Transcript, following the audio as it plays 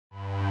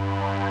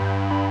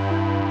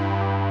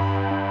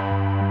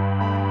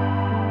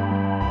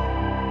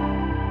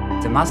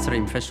The Master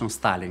in Fashion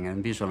Styling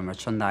and Visual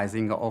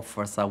Merchandising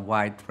offers a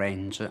wide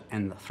range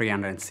and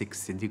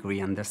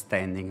 360-degree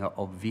understanding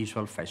of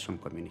visual fashion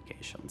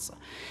communications.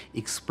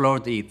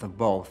 Explored it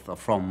both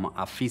from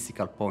a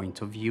physical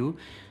point of view,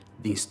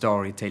 the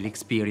storytelling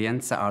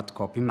experience, art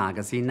copy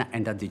magazine,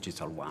 and a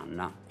digital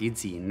one,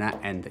 e-zine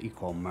and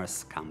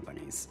e-commerce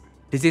companies.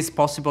 This is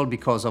possible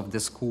because of the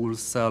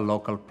school's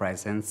local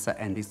presence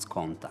and its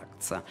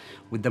contacts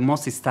with the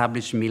most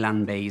established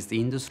Milan-based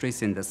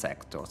industries in the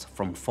sectors,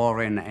 from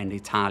foreign and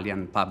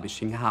Italian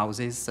publishing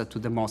houses to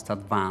the most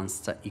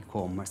advanced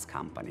e-commerce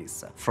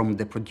companies, from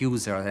the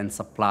producers and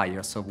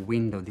suppliers of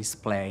window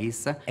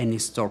displays and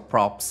in-store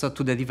props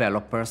to the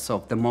developers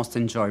of the most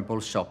enjoyable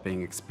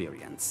shopping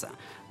experience.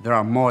 There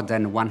are more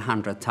than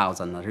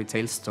 100,000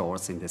 retail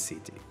stores in the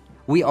city.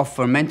 We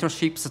offer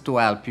mentorships to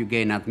help you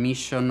gain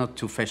admission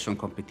to fashion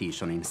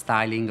competition in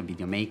styling,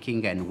 video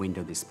making and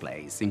window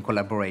displays in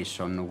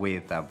collaboration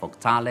with Vogue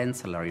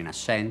Talents, La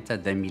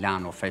Rinascente, the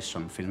Milano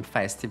Fashion Film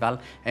Festival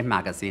and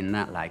magazine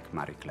like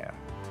Marie Claire.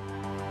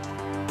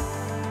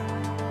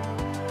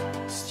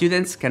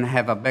 Students can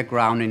have a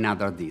background in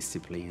other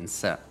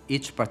disciplines.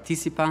 Each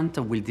participant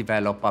will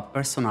develop a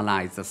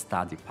personalized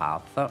study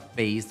path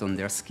based on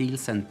their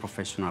skills and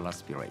professional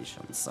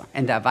aspirations,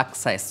 and have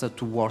access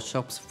to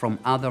workshops from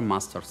other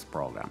master's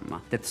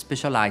programs that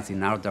specialize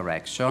in art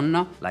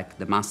direction, like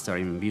the Master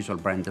in Visual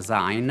Brand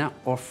Design,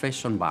 or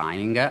fashion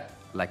buying,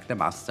 like the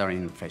Master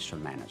in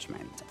Fashion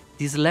Management.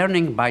 This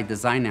learning by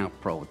design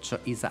approach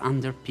is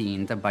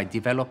underpinned by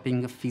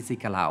developing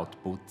physical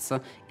outputs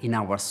in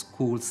our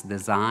school's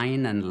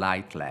design and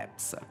light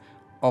labs,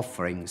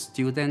 offering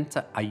students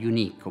a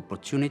unique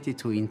opportunity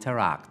to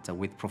interact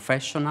with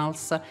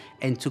professionals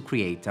and to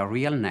create a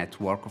real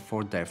network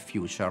for their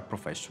future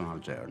professional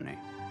journey.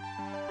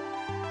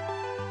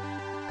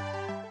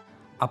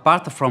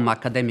 Apart from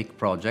academic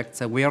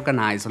projects, we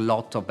organize a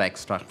lot of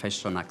extra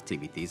fashion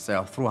activities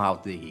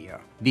throughout the year.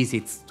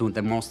 Visits to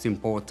the most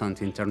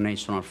important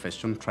international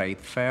fashion trade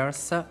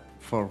fairs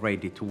for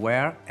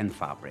ready-to-wear and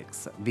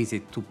fabrics,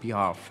 visit to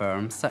PR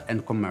firms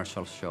and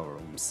commercial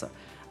showrooms,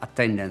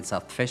 attendance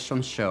at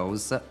fashion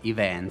shows,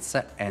 events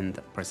and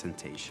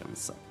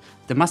presentations.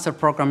 The master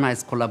program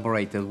has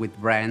collaborated with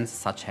brands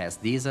such as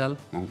Diesel,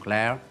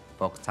 Moncler,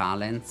 Vogue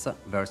Talents,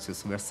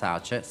 Versus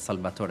Versace,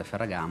 Salvatore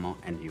Ferragamo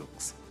and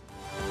Yux.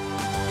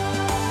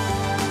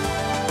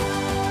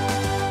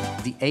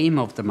 The aim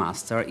of the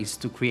Master is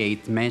to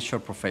create mature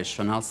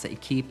professionals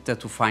equipped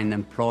to find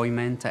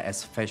employment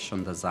as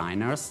fashion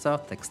designers,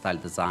 textile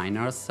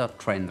designers,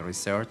 trend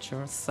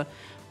researchers,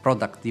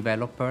 product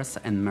developers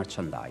and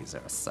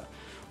merchandisers.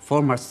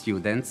 Former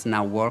students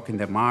now work in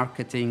the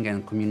marketing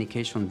and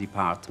communication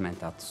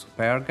department at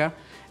Superga,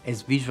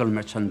 as visual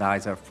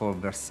merchandiser for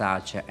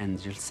Versace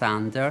and Jil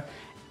Sander,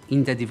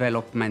 in the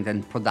development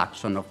and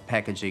production of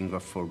packaging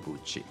for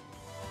Gucci.